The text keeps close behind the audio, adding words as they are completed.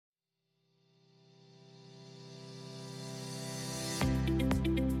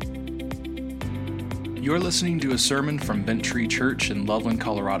You're listening to a sermon from Bent Tree Church in Loveland,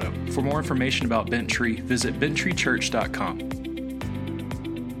 Colorado. For more information about Bent Tree, visit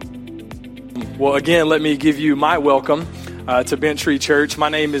benttreechurch.com. Well, again, let me give you my welcome to Bent Tree Church. My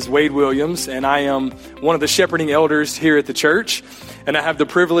name is Wade Williams, and I am one of the shepherding elders here at the church. And I have the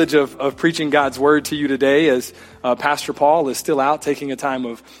privilege of preaching God's word to you today as Pastor Paul is still out taking a time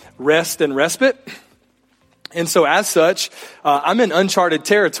of rest and respite. And so as such, I'm in uncharted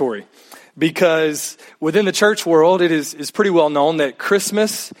territory because within the church world, it is pretty well known that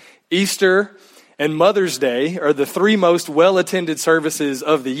Christmas, Easter, and Mother's Day are the three most well-attended services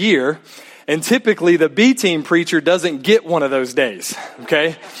of the year. And typically the B-team preacher doesn't get one of those days,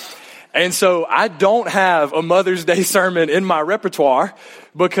 okay? And so I don't have a Mother's Day sermon in my repertoire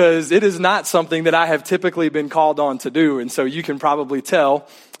because it is not something that I have typically been called on to do. And so you can probably tell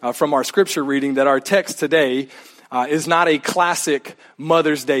from our scripture reading that our text today is not a classic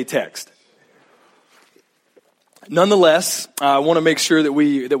Mother's Day text. Nonetheless, I want to make sure that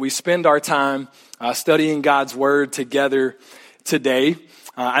we spend our time studying God's word together today.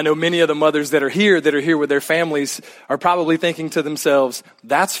 I know many of the mothers that are here with their families are probably thinking to themselves,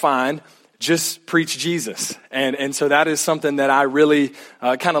 that's fine, just preach Jesus. And so that is something that I really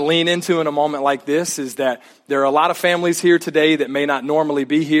kind of lean into in a moment like this, is that there are a lot of families here today that may not normally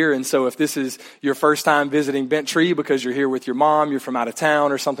be here. And so if this is your first time visiting Bent Tree because you're here with your mom, you're from out of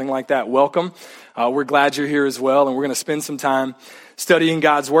town or something like that, welcome. We're glad you're here as well. And we're going to spend some time studying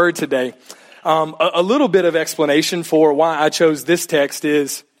God's word today. A little bit of explanation for why I chose this text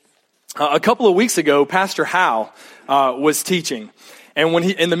is a couple of weeks ago, Pastor Howe was teaching. And when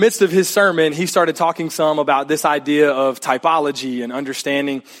in the midst of his sermon, he started talking some about this idea of typology and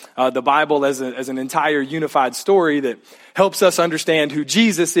understanding the Bible as an entire unified story that helps us understand who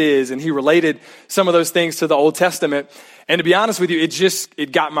Jesus is. And he related some of those things to the Old Testament. And to be honest with you,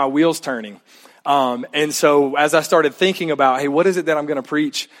 it got my wheels turning. And so as I started thinking about, hey, what is it that I'm going to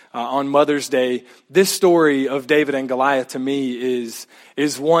preach on Mother's Day? This story of David and Goliath to me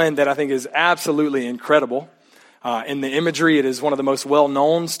is one that I think is absolutely incredible. In the imagery, it is one of the most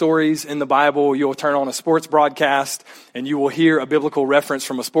well-known stories in the Bible. You'll turn on a sports broadcast and you will hear a biblical reference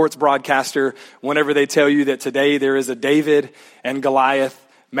from a sports broadcaster whenever they tell you that today there is a David and Goliath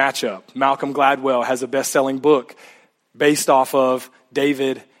matchup. Malcolm Gladwell has a best-selling book based off of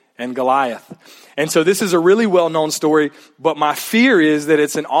David and Goliath. And so this is a really well-known story, but my fear is that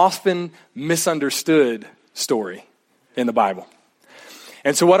it's an often misunderstood story in the Bible.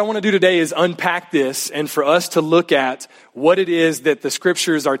 And so what I want to do today is unpack this and for us to look at what it is that the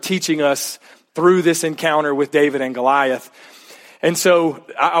scriptures are teaching us through this encounter with David and Goliath. And so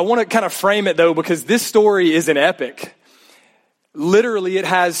I want to kind of frame it though, because this story is an epic. Literally, it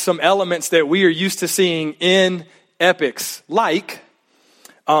has some elements that we are used to seeing in epics, like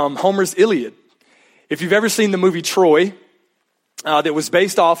Homer's Iliad. If you've ever seen the movie Troy, that was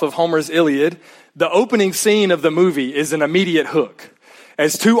based off of Homer's Iliad, the opening scene of the movie is an immediate hook.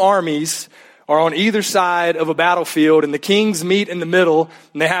 As two armies are on either side of a battlefield and the kings meet in the middle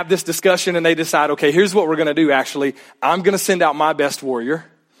and they have this discussion and they decide, okay, here's what we're going to do actually. I'm going to send out my best warrior.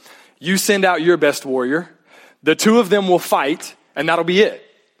 You send out your best warrior. The two of them will fight and that'll be it.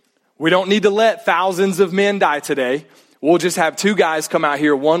 We don't need to let thousands of men die today. We'll just have two guys come out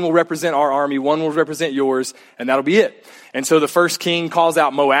here. One will represent our army. One will represent yours. And that'll be it. And so the first king calls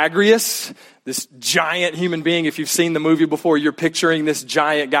out Moagrius, this giant human being. If you've seen the movie before, you're picturing this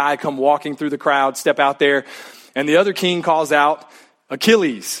giant guy come walking through the crowd, step out there. And the other king calls out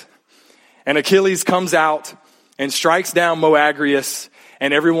Achilles. And Achilles comes out and strikes down Moagrius.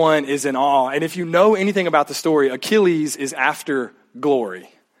 And everyone is in awe. And if you know anything about the story, Achilles is after glory.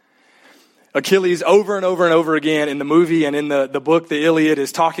 Achilles over and over and over again in the movie and in the book, the Iliad,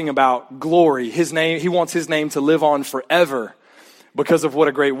 is talking about glory. His name, he wants his name to live on forever because of what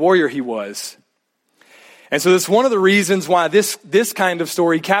a great warrior he was. And so that's one of the reasons why this kind of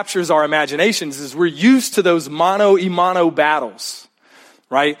story captures our imaginations, is we're used to those mano-a-mano battles,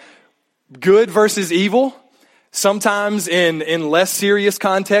 right? Good versus evil. Sometimes in less serious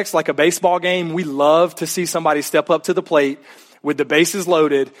context, like a baseball game, we love to see somebody step up to the plate with the bases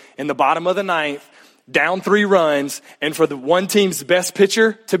loaded in the bottom of the ninth, down 3 runs, and for the one team's best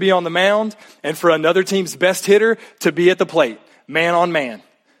pitcher to be on the mound and for another team's best hitter to be at the plate, man on man.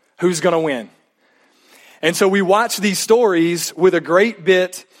 Who's going to win? And so we watch these stories with a great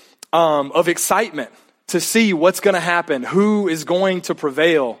bit of excitement to see what's going to happen, who is going to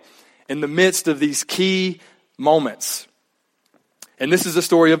prevail in the midst of these key moments. And this is a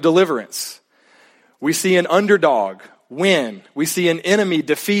story of deliverance. We see an underdog win. We see an enemy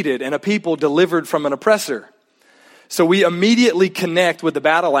defeated and a people delivered from an oppressor. So we immediately connect with the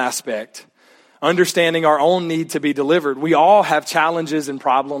battle aspect understanding our own need to be delivered. We all have challenges and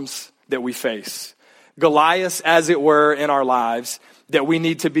problems that we face. Goliaths, as it were, in our lives that we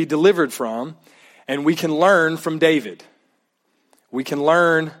need to be delivered from, and we can learn from David. We can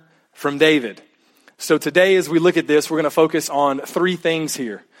learn from David. So today, as we look at this, we're going to focus on three things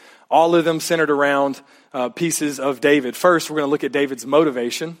here, all of them centered around pieces of David. First, we're going to look at David's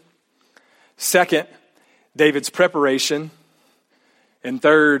motivation. Second, David's preparation. And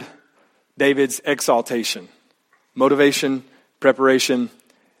third, David's exaltation. Motivation, preparation,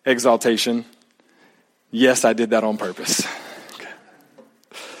 exaltation. Yes, I did that on purpose. Okay.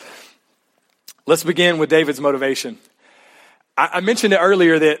 Let's begin with David's motivation. I mentioned it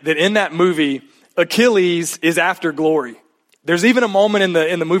earlier that in that movie, Achilles is after glory. There's even a moment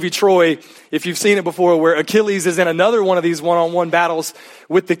in the movie Troy, if you've seen it before, where Achilles is in another one of these one-on-one battles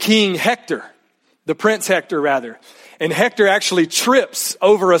with the king Hector, the prince Hector rather. And Hector actually trips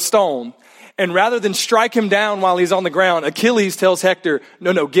over a stone. And rather than strike him down while he's on the ground, Achilles tells Hector,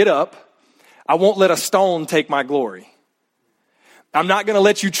 no, get up. I won't let a stone take my glory. I'm not going to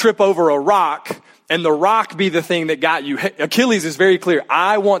let you trip over a rock and the rock be the thing that got you. Achilles is very clear.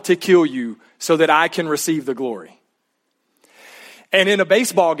 I want to kill you so that I can receive the glory. And in a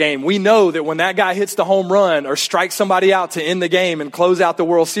baseball game, we know that when that guy hits the home run or strikes somebody out to end the game and close out the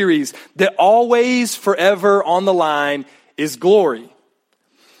World Series, that always, forever on the line is glory.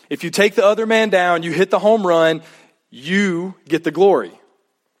 If you take the other man down, you hit the home run, you get the glory.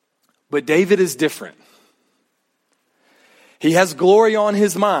 But David is different. He has glory on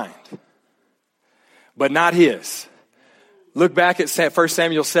his mind, but not his. Look back at 1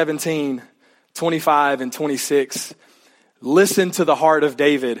 Samuel 17, 25 and 26. Listen to the heart of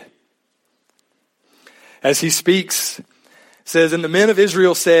David. As he speaks, says, and the men of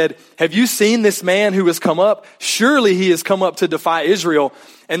Israel said, have you seen this man who has come up? Surely he has come up to defy Israel.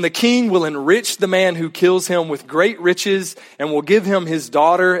 And the king will enrich the man who kills him with great riches and will give him his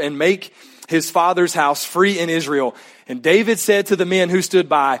daughter and make his father's house free in Israel. And David said to the men who stood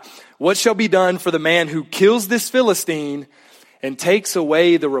by, what shall be done for the man who kills this Philistine and takes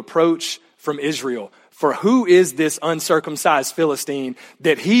away the reproach from Israel? For who is this uncircumcised Philistine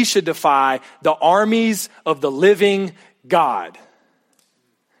that he should defy the armies of the living God?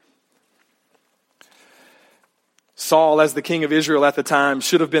 Saul, as the king of Israel at the time,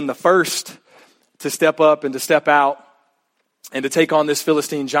 should have been the first to step up and to step out and to take on this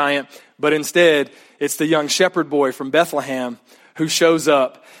Philistine giant. But instead, it's the young shepherd boy from Bethlehem who shows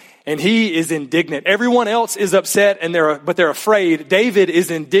up. And he is indignant. Everyone else is upset but they're afraid. David is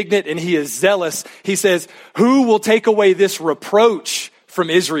indignant and he is zealous. He says, who will take away this reproach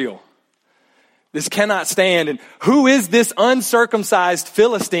from Israel? This cannot stand. And who is this uncircumcised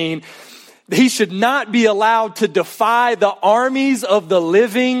Philistine? He should not be allowed to defy the armies of the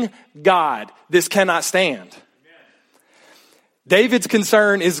living God. This cannot stand. David's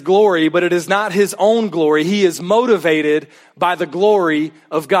concern is glory, but it is not his own glory. He is motivated by the glory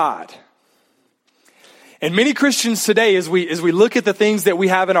of God. And many Christians today, as we look at the things that we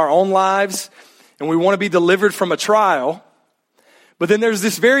have in our own lives, and we want to be delivered from a trial, but then there's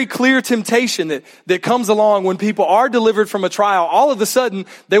this very clear temptation that comes along when people are delivered from a trial. All of a sudden,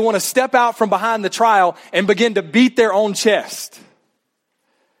 they want to step out from behind the trial and begin to beat their own chest,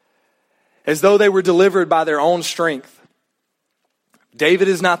 as though they were delivered by their own strength. David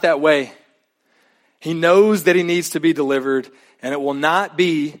is not that way. He knows that he needs to be delivered, and it will not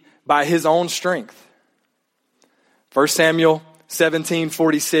be by his own strength. 1 Samuel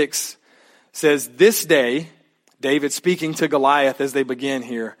 17:46 says, this day, David speaking to Goliath as they begin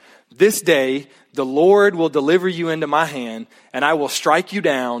here, this day the Lord will deliver you into my hand, and I will strike you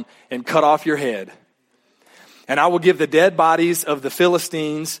down and cut off your head. And I will give the dead bodies of the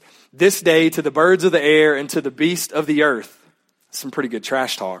Philistines this day to the birds of the air and to the beasts of the earth. Some pretty good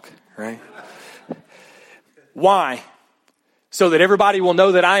trash talk, right? Why? So that everybody will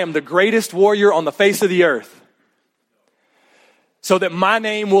know that I am the greatest warrior on the face of the earth. So that my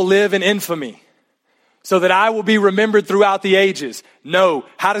name will live in infamy. So that I will be remembered throughout the ages. No.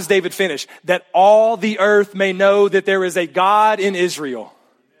 How does David finish? That all the earth may know that there is a God in Israel.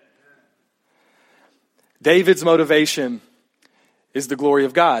 David's motivation is the glory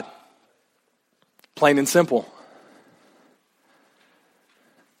of God. Plain and simple.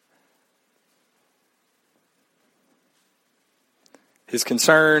 His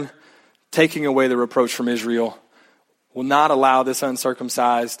concern, taking away the reproach from Israel, will not allow this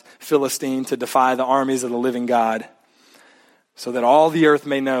uncircumcised Philistine to defy the armies of the living God, so that all the earth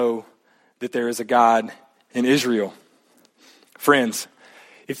may know that there is a God in Israel. Friends,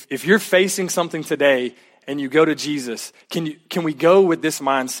 if you're facing something today and you go to Jesus, can we go with this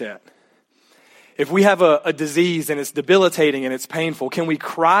mindset? If we have a disease and it's debilitating and it's painful, can we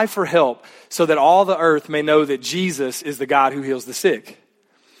cry for help so that all the earth may know that Jesus is the God who heals the sick?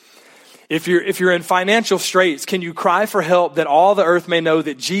 If you're in financial straits, can you cry for help that all the earth may know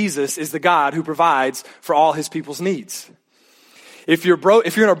that Jesus is the God who provides for all his people's needs? If you're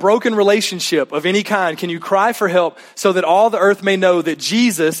in a broken relationship of any kind, can you cry for help so that all the earth may know that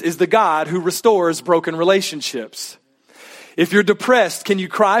Jesus is the God who restores broken relationships? If you're depressed, can you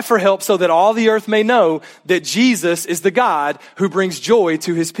cry for help so that all the earth may know that Jesus is the God who brings joy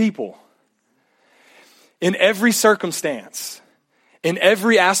to his people? In every circumstance, in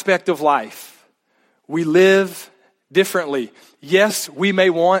every aspect of life, we live differently. Yes, we may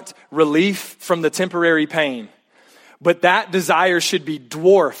want relief from the temporary pain, but that desire should be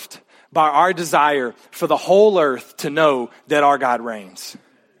dwarfed by our desire for the whole earth to know that our God reigns.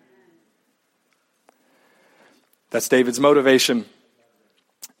 That's David's motivation.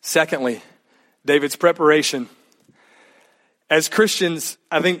 Secondly, David's preparation. As Christians,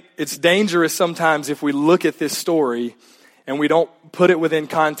 I think it's dangerous sometimes if we look at this story and we don't put it within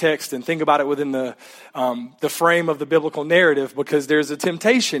context and think about it within the frame of the biblical narrative, because there's a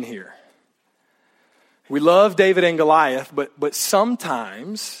temptation here. We love David and Goliath, but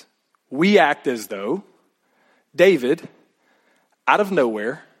sometimes we act as though David, out of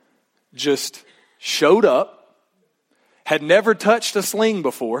nowhere, just showed up, had never touched a sling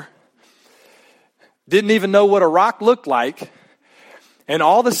before, didn't even know what a rock looked like, and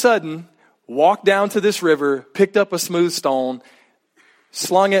all of a sudden walked down to this river, picked up a smooth stone,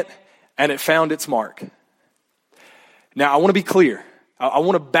 slung it, and it found its mark. Now, I want to be clear. I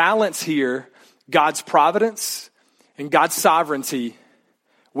want to balance here God's providence and God's sovereignty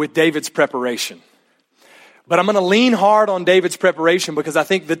with David's preparation. But I'm going to lean hard on David's preparation because I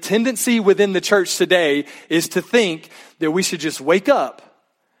think the tendency within the church today is to think that we should just wake up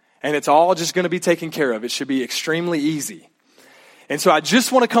and it's all just going to be taken care of. It should be extremely easy. And so I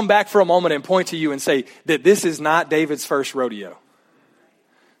just want to come back for a moment and point to you and say that this is not David's first rodeo.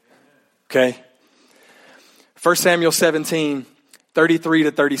 Okay? 1 Samuel 17, 33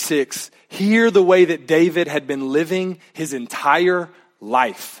 to 36. Hear the way that David had been living his entire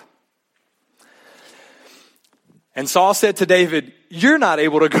life. And Saul said to David, "You're not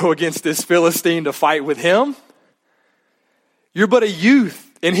able to go against this Philistine to fight with him. You're but a youth,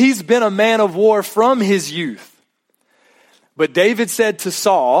 and he's been a man of war from his youth." But David said to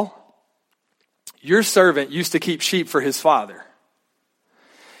Saul, "Your servant used to keep sheep for his father.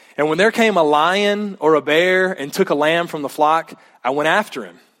 And when there came a lion or a bear and took a lamb from the flock, I went after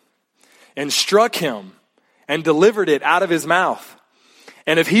him and struck him and delivered it out of his mouth.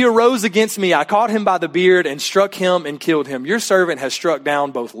 And if he arose against me, I caught him by the beard and struck him and killed him. Your servant has struck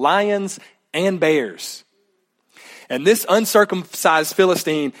down both lions and bears. And this uncircumcised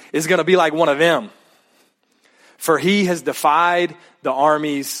Philistine is going to be like one of them, for he has defied the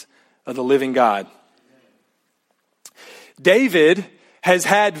armies of the living God." David has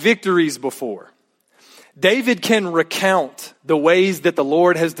had victories before. David can recount the ways that the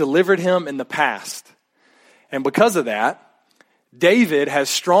Lord has delivered him in the past. And because of that, David has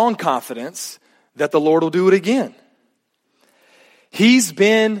strong confidence that the Lord will do it again. He's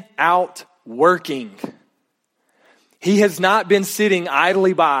been out working. He has not been sitting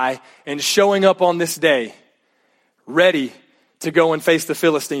idly by and showing up on this day ready to go and face the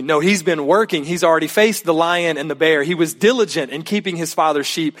Philistine. No, he's been working. He's already faced the lion and the bear. He was diligent in keeping his father's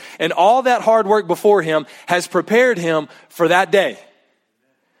sheep. And all that hard work before him has prepared him for that day.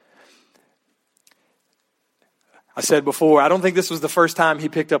 I said before, I don't think this was the first time he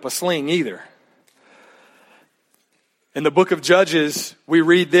picked up a sling either. In the book of Judges, we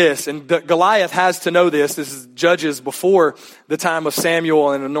read this, and Goliath has to know this. This is Judges before the time of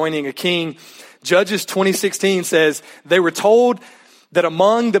Samuel and anointing a king. Judges 20:16 says, they were told that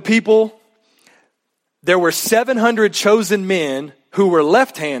among the people, there were 700 chosen men who were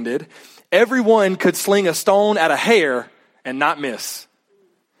left-handed. Everyone could sling a stone at a hair and not miss.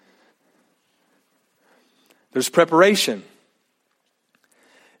 There's preparation.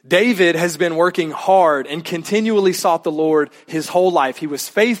 David has been working hard and continually sought the Lord his whole life. He was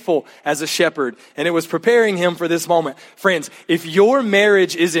faithful as a shepherd, and it was preparing him for this moment. Friends, if your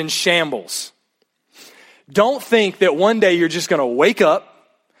marriage is in shambles, don't think that one day you're just going to wake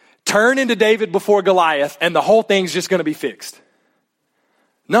up, turn into David before Goliath, and the whole thing's just going to be fixed.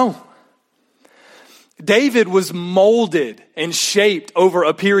 No. David was molded and shaped over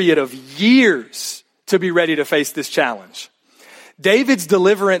a period of years to be ready to face this challenge. David's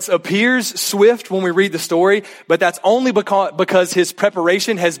deliverance appears swift when we read the story, but that's only because his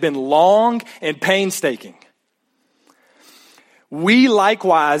preparation has been long and painstaking. we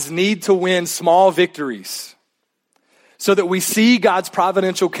likewise need to win small victories so that we see God's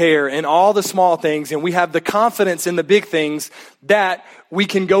providential care in all the small things and we have the confidence in the big things that we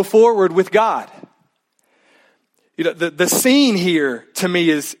can go forward with God. You know, the scene here to me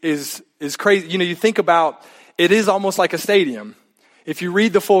is crazy. You know, you think about, it is almost like a stadium. If you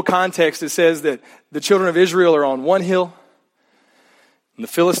read the full context, it says that the children of Israel are on one hill and the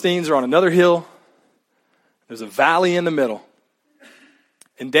Philistines are on another hill. There's a valley in the middle.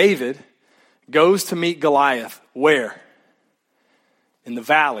 And David goes to meet Goliath. Where? In the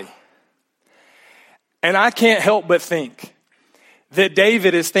valley. And I can't help but think that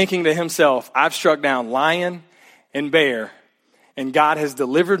David is thinking to himself, I've struck down lion and bear, and God has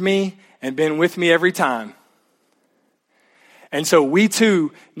delivered me and been with me every time. And so we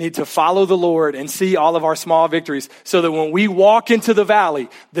too need to follow the Lord and see all of our small victories so that when we walk into the valley,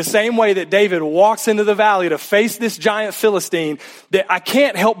 the same way that David walks into the valley to face this giant Philistine, that I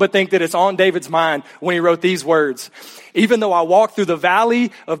can't help but think that it's on David's mind when he wrote these words. Even though I walk through the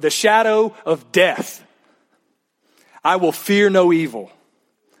valley of the shadow of death, I will fear no evil,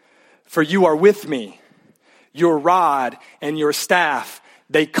 for you are with me. Your rod and your staff,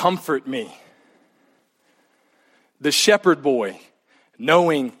 they comfort me. The shepherd boy,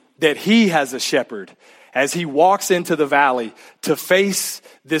 knowing that he has a shepherd, as he walks into the valley to face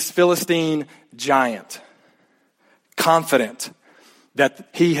this Philistine giant, confident that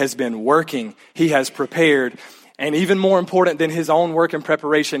he has been working, he has prepared, and even more important than his own work and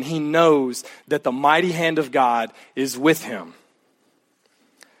preparation, he knows that the mighty hand of God is with him.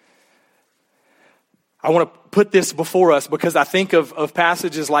 I want to put this before us because I think of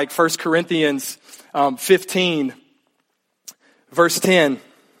passages like 1 Corinthians 15, verse 10.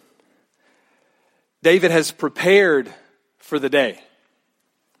 David has prepared for the day.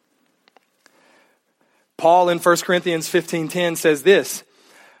 Paul in 1 Corinthians 15:10 says this,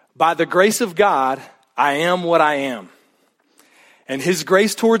 by the grace of God, I am what I am, and his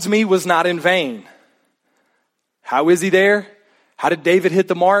grace towards me was not in vain. How is he there? How did David hit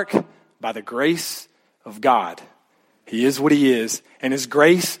the mark? By the grace of God. He is what he is, and his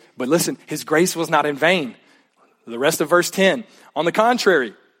grace, but listen, his grace was not in vain. The rest of verse 10, on the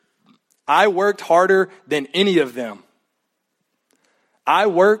contrary, I worked harder than any of them. I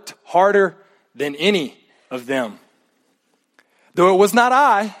worked harder than any of them. Though it was not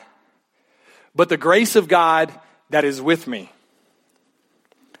I, but the grace of God that is with me.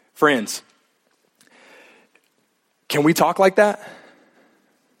 Friends, can we talk like that?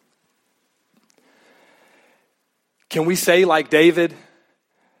 Can we say like David,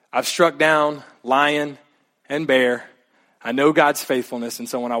 I've struck down lion and bear. I know God's faithfulness, and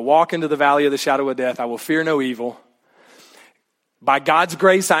so when I walk into the valley of the shadow of death, I will fear no evil. By God's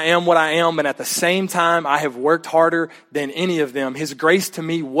grace, I am what I am, and at the same time, I have worked harder than any of them. His grace to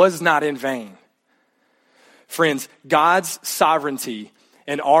me was not in vain. Friends, God's sovereignty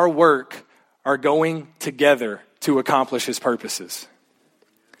and our work are going together to accomplish his purposes.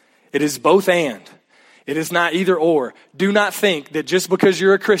 It is both and. It is not either or. Do not think that just because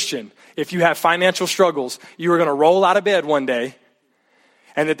you're a Christian, if you have financial struggles, you are going to roll out of bed one day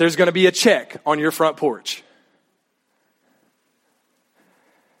and that there's going to be a check on your front porch.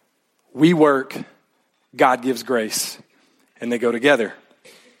 We work, God gives grace, and they go together.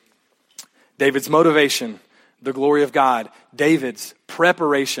 David's motivation, the glory of God. David's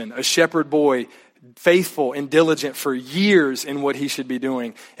preparation, a shepherd boy, faithful and diligent for years in what he should be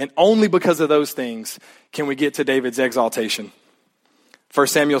doing. And only because of those things can we get to David's exaltation. 1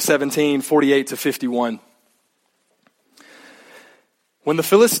 Samuel 17, 48 to 51. When the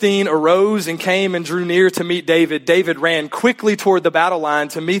Philistine arose and came and drew near to meet David, David ran quickly toward the battle line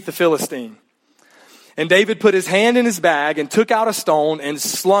to meet the Philistine. And David put his hand in his bag and took out a stone and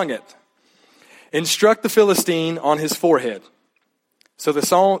slung it and struck the Philistine on his forehead. So the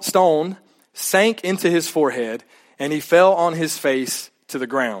stone sank into his forehead, and he fell on his face to the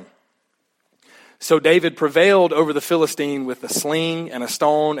ground. So David prevailed over the Philistine with a sling and a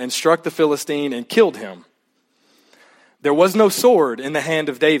stone and struck the Philistine and killed him. There was no sword in the hand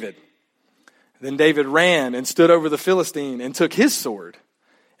of David. Then David ran and stood over the Philistine and took his sword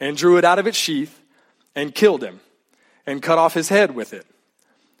and drew it out of its sheath and killed him and cut off his head with it.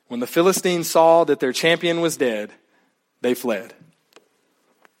 When the Philistines saw that their champion was dead, they fled.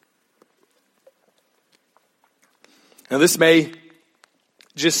 Now, this may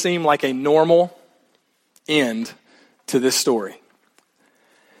just seem like a normal end to this story.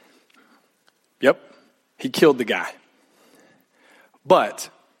 Yep, he killed the guy. But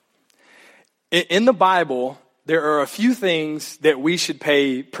in the Bible, there are a few things that we should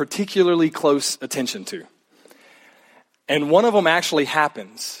pay particularly close attention to. And one of them actually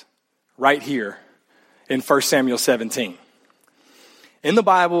happens right here in 1 Samuel 17. In the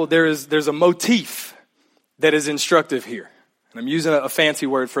Bible, there's a motif that is instructive here. And I'm using a fancy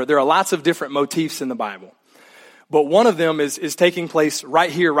word for it. There are lots of different motifs in the Bible. But one of them is taking place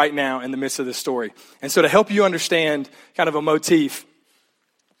right here, right now, in the midst of this story. And so to help you understand kind of a motif,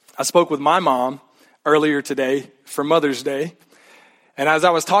 I spoke with my mom earlier today for Mother's Day. And as I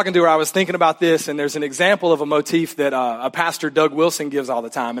was talking to her, I was thinking about this, and there's an example of a motif that a pastor, Doug Wilson, gives all the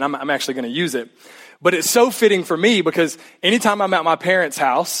time, and I'm actually going to use it. But it's so fitting for me because anytime I'm at my parents'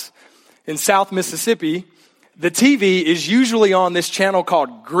 house in South Mississippi, the TV is usually on this channel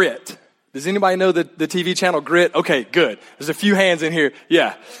called Grit. Does anybody know the TV channel Grit? Okay, good. There's a few hands in here.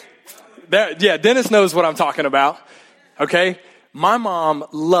 Yeah. Dennis knows what I'm talking about. Okay. My mom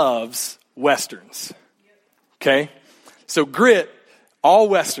loves Westerns. Okay. So Grit, all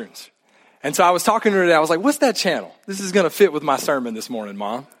Westerns. And so I was talking to her today. I was like, what's that channel? This is going to fit with my sermon this morning,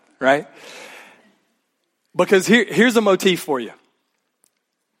 Mom. Right? Because here's a motif for you.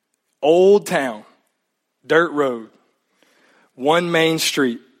 Old town, dirt road, one main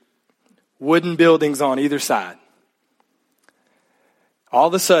street, wooden buildings on either side. All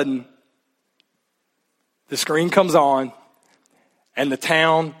of a sudden, the screen comes on and the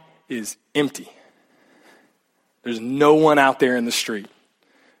town is empty. There's no one out there in the street.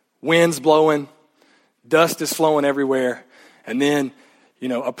 Wind's blowing, dust is flowing everywhere, and then,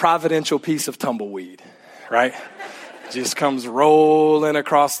 a providential piece of tumbleweed, right? Just comes rolling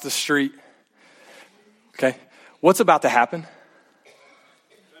across the street. Okay, what's about to happen?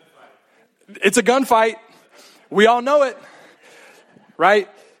 It's a gunfight. We all know it, right?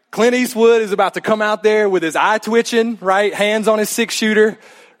 Clint Eastwood is about to come out there with his eye twitching, right? Hands on his 6-shooter,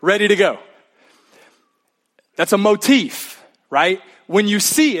 ready to go. That's a motif, right? When you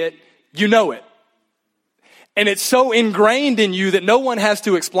see it, you know it. And it's so ingrained in you that no one has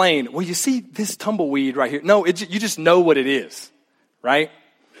to explain, well, you see this tumbleweed right here. No, you just know what it is, right?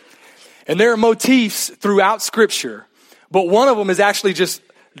 And there are motifs throughout Scripture, but one of them is actually just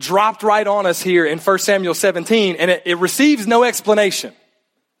dropped right on us here in 1 Samuel 17, and it receives no explanation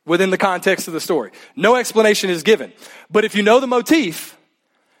within the context of the story. No explanation is given. But if you know the motif,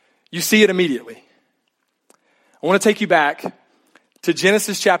 you see it immediately. I want to take you back to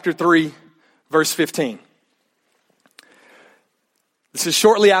Genesis chapter 3, verse 15. This is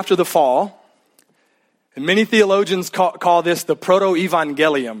shortly after the fall. And many theologians call this the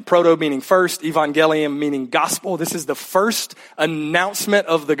proto-evangelium. Proto meaning first, evangelium meaning gospel. This is the first announcement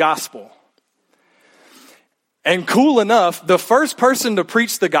of the gospel. And cool enough, the first person to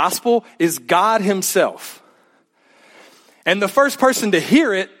preach the gospel is God himself. And the first person to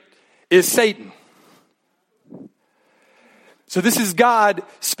hear it is Satan. So this is God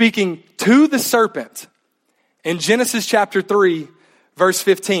speaking to the serpent in Genesis chapter 3, verse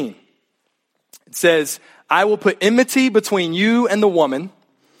 15. It says, I will put enmity between you and the woman,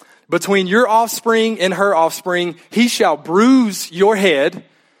 between your offspring and her offspring. He shall bruise your head.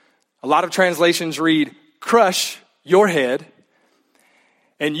 A lot of translations read, crush your head,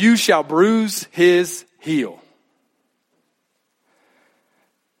 and you shall bruise his heel.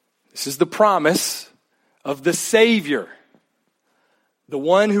 This is the promise of the Savior, the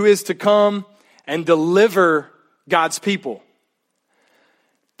one who is to come and deliver God's people,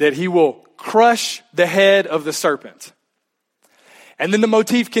 that he will crush the head of the serpent. And then the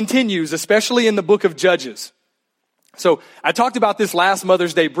motif continues, especially in the book of Judges. So I talked about this last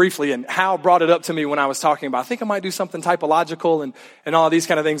Mother's Day briefly, and Hal brought it up to me when I was talking about, I think I might do something typological and all these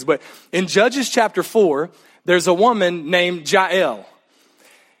kind of things. But in Judges chapter 4, there's a woman named Jael.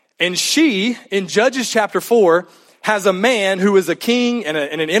 And she, in Judges chapter 4, has a man who is a king and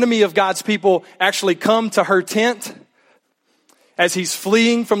an enemy of God's people actually come to her tent as he's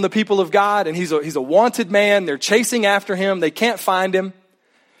fleeing from the people of God, and he's a wanted man. They're chasing after him. They can't find him.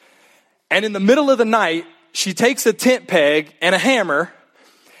 And in the middle of the night, she takes a tent peg and a hammer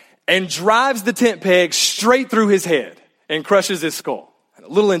and drives the tent peg straight through his head and crushes his skull. A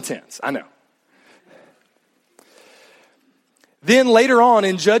little intense, I know. Then later on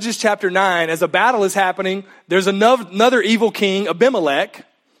in Judges chapter 9, as a battle is happening, there's another evil king, Abimelech,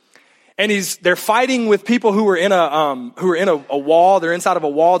 and they're fighting with people who are in a wall. They're inside of a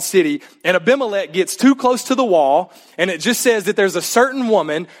walled city, and Abimelech gets too close to the wall, and it just says that there's a certain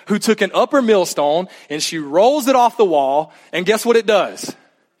woman who took an upper millstone and she rolls it off the wall, and guess what it does?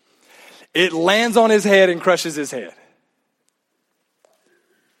 It lands on his head and crushes his head.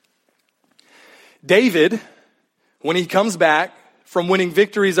 David, when he comes back from winning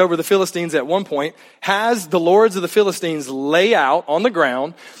victories over the Philistines at one point, has the lords of the Philistines lay out on the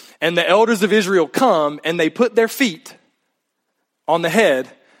ground, and the elders of Israel come and they put their feet on the head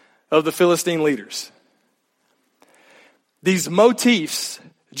of the Philistine leaders. These motifs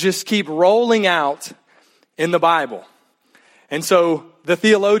just keep rolling out in the Bible. And so the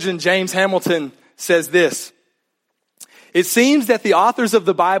theologian James Hamilton says this: it seems that the authors of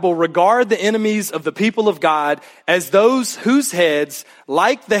the Bible regard the enemies of the people of God as those whose heads,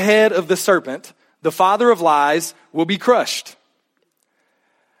 like the head of the serpent, the father of lies, will be crushed.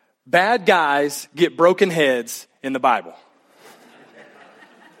 Bad guys get broken heads in the Bible.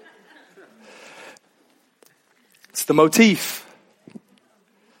 It's the motif.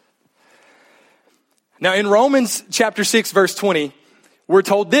 Now in Romans chapter 6, verse 20, we're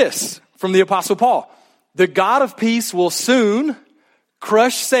told this from the Apostle Paul: the God of peace will soon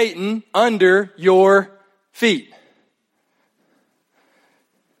crush Satan under your feet.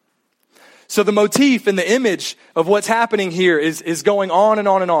 So the motif and the image of what's happening here is going on and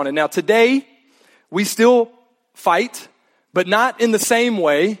on and on. And now today, we still fight, but not in the same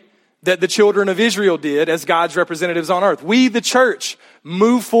way that the children of Israel did as God's representatives on earth. We, the church,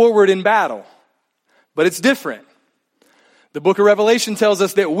 move forward in battle, but it's different. The book of Revelation tells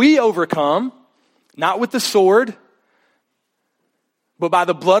us that we overcome, not with the sword, but by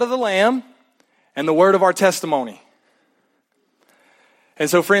the blood of the Lamb and the word of our testimony. And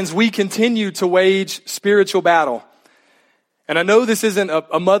so, friends, we continue to wage spiritual battle. And I know this isn't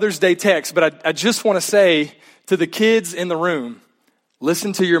a Mother's Day text, but I just want to say to the kids in the room,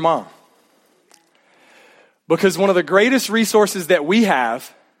 listen to your mom. Because one of the greatest resources that we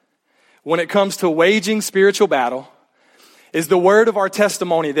have when it comes to waging spiritual battle is the word of our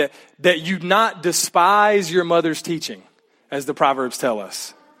testimony, that you not despise your mother's teaching, as the Proverbs tell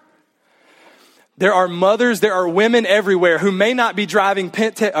us. There are mothers, there are women everywhere who may not be driving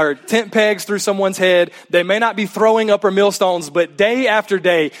tent pegs through someone's head. They may not be throwing upper millstones, but day after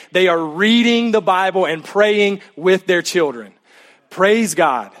day, they are reading the Bible and praying with their children. Praise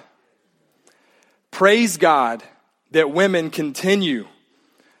God. Praise God that women continue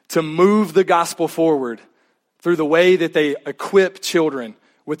to move the gospel forward through the way that they equip children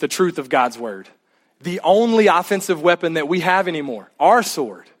with the truth of God's word. The only offensive weapon that we have anymore, our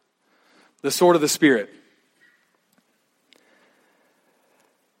sword, the sword of the Spirit.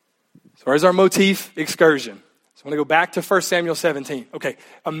 So there's our motif excursion. So I want to go back to 1 Samuel 17. Okay,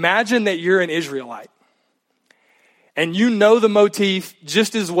 imagine that you're an Israelite. And you know the motif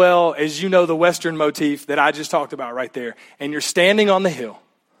just as well as you know the Western motif that I just talked about right there. And you're standing on the hill.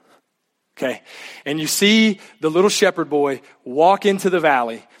 Okay, and you see the little shepherd boy walk into the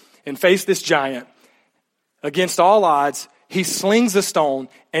valley and face this giant. Against all odds, he slings a stone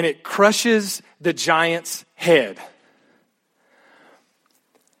and it crushes the giant's head.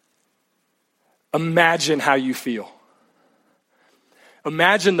 Imagine how you feel.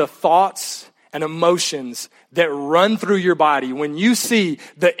 Imagine the thoughts and emotions that run through your body when you see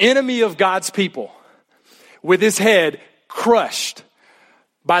the enemy of God's people with his head crushed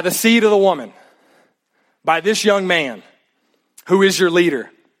by the seed of the woman, by this young man who is your leader.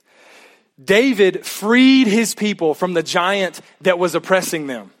 David freed his people from the giant that was oppressing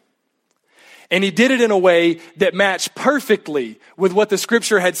them. And he did it in a way that matched perfectly with what the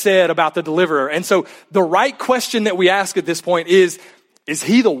scripture had said about the deliverer. And so the right question that we ask at this point is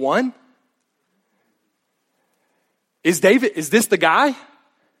he the one? Is this the guy?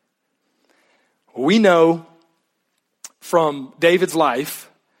 We know from David's life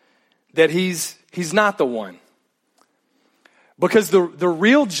that he's not the one. Because the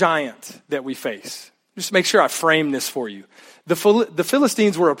real giant that we face, just make sure I frame this for you. The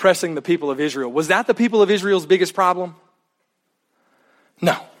Philistines were oppressing the people of Israel. Was that the people of Israel's biggest problem?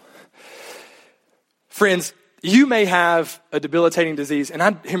 No. Friends, you may have a debilitating disease, and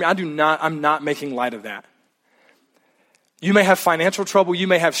I'm not making light of that. You may have financial trouble, you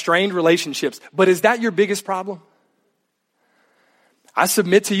may have strained relationships, but is that your biggest problem? I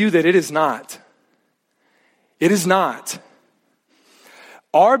submit to you that it is not. It is not.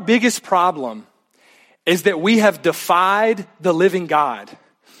 Our biggest problem is that we have defied the living God.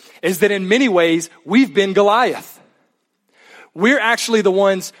 Is that in many ways, we've been Goliath. We're actually the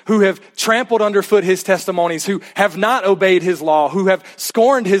ones who have trampled underfoot his testimonies, who have not obeyed his law, who have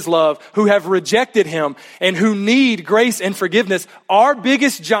scorned his love, who have rejected him, and who need grace and forgiveness. Our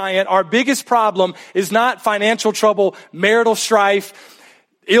biggest giant, our biggest problem is not financial trouble, marital strife,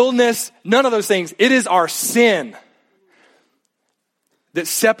 illness, none of those things. It is our sin that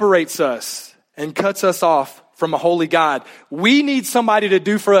separates us and cuts us off from a holy God. We need somebody to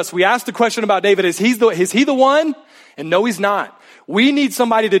do for us. We asked the question about David, is he the one? And no, he's not. We need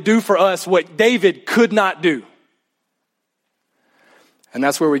somebody to do for us what David could not do. And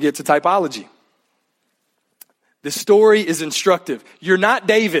that's where we get to typology. This story is instructive. You're not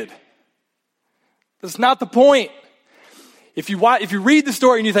David. That's not the point. If you read the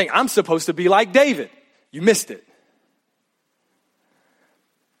story and you think, I'm supposed to be like David, you missed it.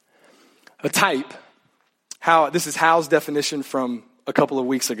 A type, this is Hal's definition from a couple of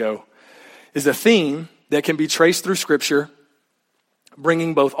weeks ago, is a theme that can be traced through Scripture,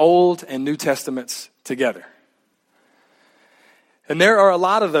 bringing both Old and New Testaments together. And there are a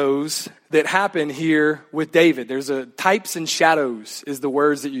lot of those that happen here with David. There's types and shadows is the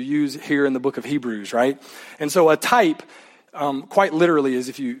words that you use here in the book of Hebrews, right? And so a type, quite literally, is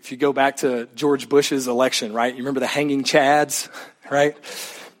if you go back to George Bush's election, right? You remember the hanging chads, right?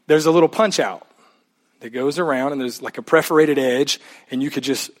 There's a little punch out that goes around, and there's like a perforated edge, and you could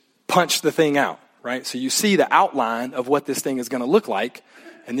just punch the thing out, right? So you see the outline of what this thing is going to look like,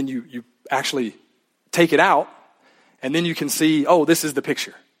 and then you actually take it out, and then you can see, oh, this is the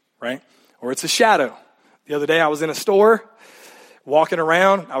picture, right? Or it's a shadow. The other day I was in a store, walking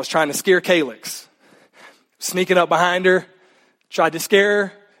around. I was trying to scare Calyx. Sneaking up behind her, tried to scare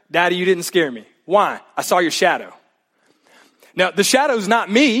her. Daddy, you didn't scare me. Why? I saw your shadow. Now, the shadow's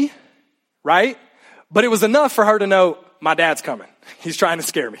not me, right? But it was enough for her to know, my dad's coming. He's trying to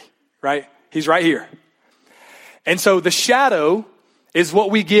scare me, right? He's right here. And so the shadow is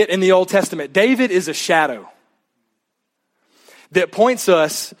what we get in the Old Testament. David is a shadow that points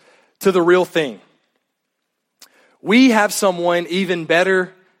us to the real thing. We have someone even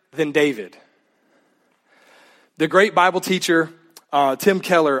better than David. The great Bible teacher, Tim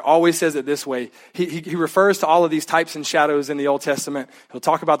Keller, always says it this way. He refers to all of these types and shadows in the Old Testament. He'll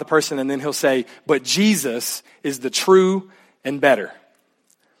talk about the person, and then he'll say, but Jesus is the true and better.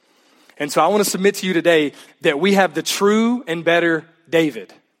 And so I want to submit to you today that we have the true and better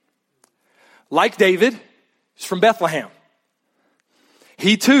David. Like David, he's from Bethlehem.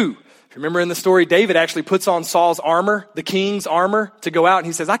 He too, if you remember in the story, David actually puts on Saul's armor, the king's armor, to go out, and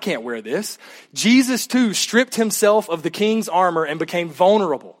he says, I can't wear this. Jesus too stripped himself of the king's armor and became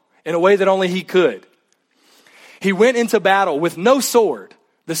vulnerable in a way that only he could. He went into battle with no sword,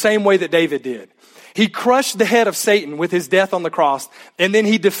 the same way that David did. He crushed the head of Satan with his death on the cross, and then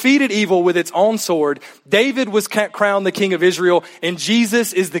he defeated evil with its own sword. David was crowned the king of Israel, and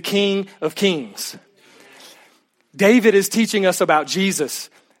Jesus is the King of Kings. David is teaching us about Jesus.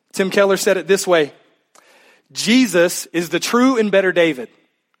 Tim Keller said it this way: Jesus is the true and better David,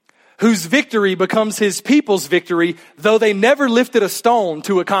 whose victory becomes his people's victory, though they never lifted a stone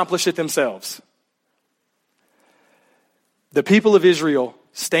to accomplish it themselves. The people of Israel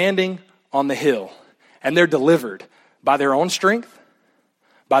standing on the hill, and they're delivered by their own strength,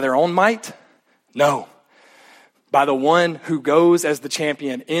 by their own might? No. By the one who goes as the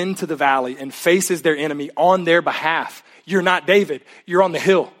champion into the valley and faces their enemy on their behalf. You're not David. You're on the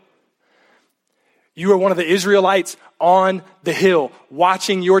hill. You are one of the Israelites on the hill,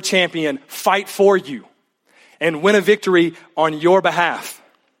 watching your champion fight for you and win a victory on your behalf.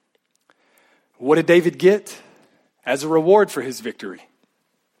 What did David get as a reward for his victory?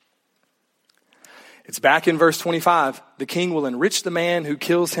 It's back in verse 25. The king will enrich the man who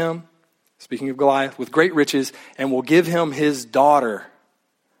kills him, speaking of Goliath, with great riches, and will give him his daughter.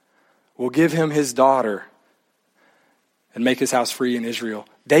 Will give him his daughter and make his house free in Israel.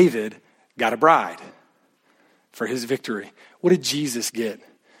 David got a bride for his victory. What did Jesus get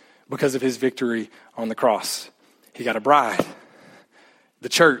because of his victory on the cross? He got a bride, the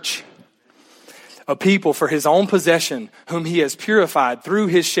church, a people for his own possession, whom he has purified through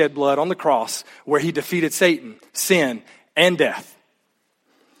his shed blood on the cross, where he defeated Satan, sin, and death.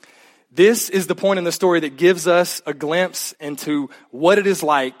 This is the point in the story that gives us a glimpse into what it is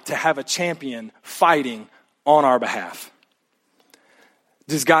like to have a champion fighting on our behalf.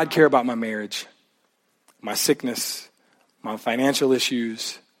 Does God care about my marriage, my sickness, my financial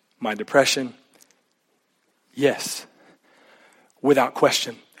issues, my depression? Yes, without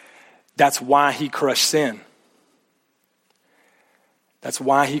question. That's why he crushed sin. That's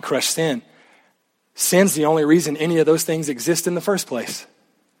why he crushed sin. Sin's the only reason any of those things exist in the first place.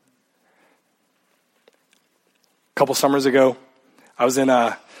 A couple summers ago, I was in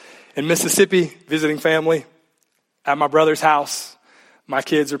Mississippi visiting family at my brother's house. My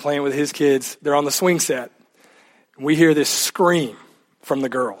kids are playing with his kids. They're on the swing set. And we hear this scream from the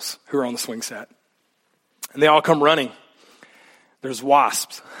girls who are on the swing set. And they all come running. There's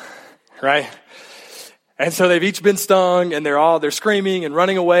wasps, right? And so they've each been stung, and they're screaming and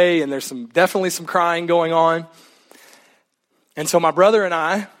running away, and there's definitely some crying going on. And so my brother and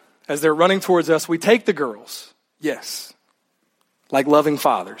I, as they're running towards us, we take the girls. Yes, like loving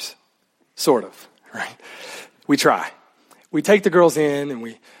fathers, sort of, right? We try. We take the girls in and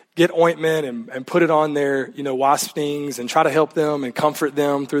we get ointment and put it on their, wasp stings and try to help them and comfort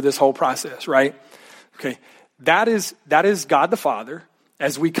them through this whole process, right? Okay, that is God the Father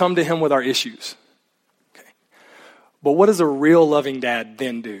as we come to him with our issues. Okay, but what does a real loving dad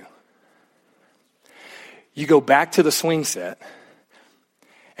then do? You go back to the swing set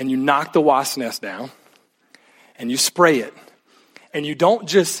and you knock the wasp nest down and you spray it. And you don't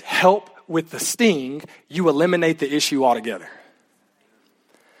just help with the sting, you eliminate the issue altogether.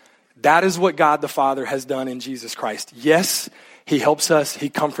 That is what God the Father has done in Jesus Christ. Yes, he helps us, he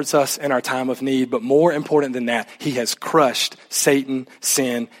comforts us in our time of need, but more important than that, he has crushed Satan,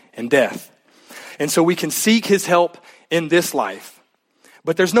 sin, and death. And so we can seek his help in this life,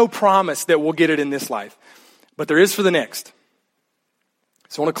 but there's no promise that we'll get it in this life. But there is for the next.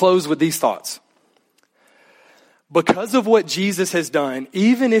 So I want to close with these thoughts. Because of what Jesus has done,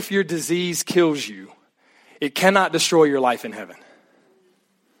 even if your disease kills you, it cannot destroy your life in heaven.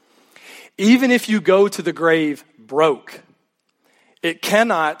 Even if you go to the grave broke, it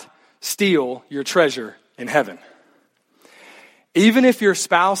cannot steal your treasure in heaven. Even if your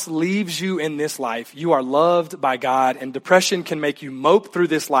spouse leaves you in this life, you are loved by God, and depression can make you mope through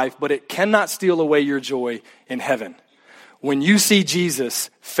this life, but it cannot steal away your joy in heaven. When you see Jesus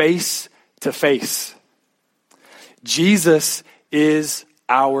face to face, Jesus is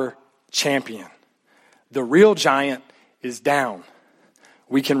our champion. The real giant is down.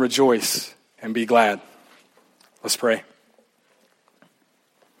 We can rejoice and be glad. Let's pray.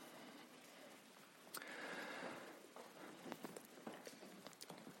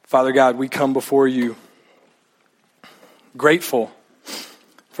 Father God, we come before you grateful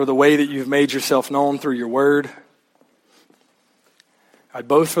for the way that you've made yourself known through your word. God,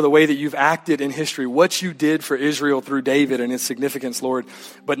 both for the way that you've acted in history, what you did for Israel through David and its significance, Lord.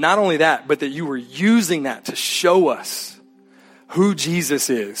 But not only that, but that you were using that to show us who Jesus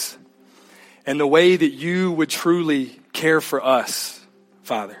is and the way that you would truly care for us,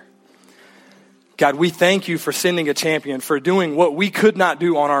 Father. God, we thank you for sending a champion, for doing what we could not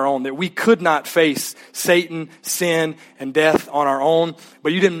do on our own, that we could not face Satan, sin, and death on our own,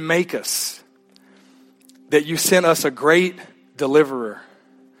 but you didn't make us. That you sent us a great deliverer.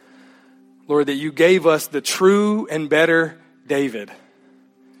 Lord, that you gave us the true and better David.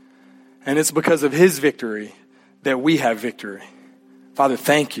 And it's because of his victory that we have victory. Father,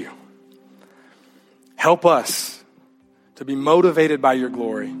 thank you. Help us to be motivated by your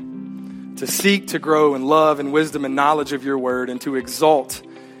glory, to seek to grow in love and wisdom and knowledge of your word, and to exalt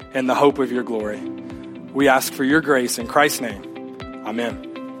in the hope of your glory. We ask for your grace in Christ's name. Amen.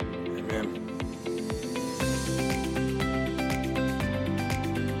 Amen.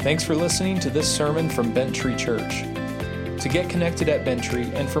 Thanks for listening to this sermon from Bent Tree Church. To get connected at Bent Tree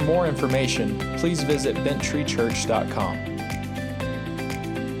and for more information, please visit benttreechurch.com.